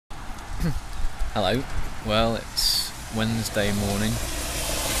Hello. Well, it's Wednesday morning,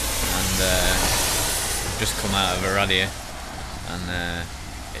 and just come out of a radio, and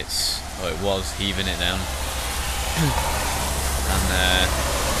it was heaving it down, and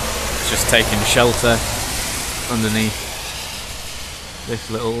just taking shelter underneath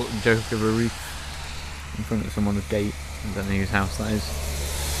this little joke of a roof in front of someone's gate. I don't know whose house that is.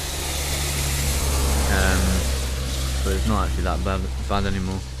 But it's not actually that bad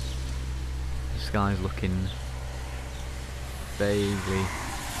anymore. The sky's looking vaguely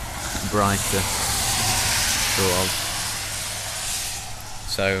brighter, sort of.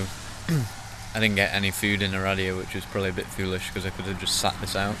 So I didn't get any food in the radio, which was probably a bit foolish because I could have just sat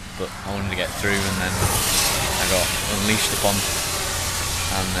this out, but I wanted to get through, and then I got unleashed upon,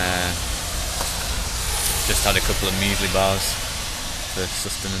 and just had a couple of muesli bars for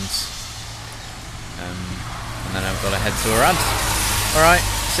sustenance, and then I've got to head to a rad. Alright,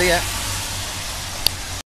 see ya.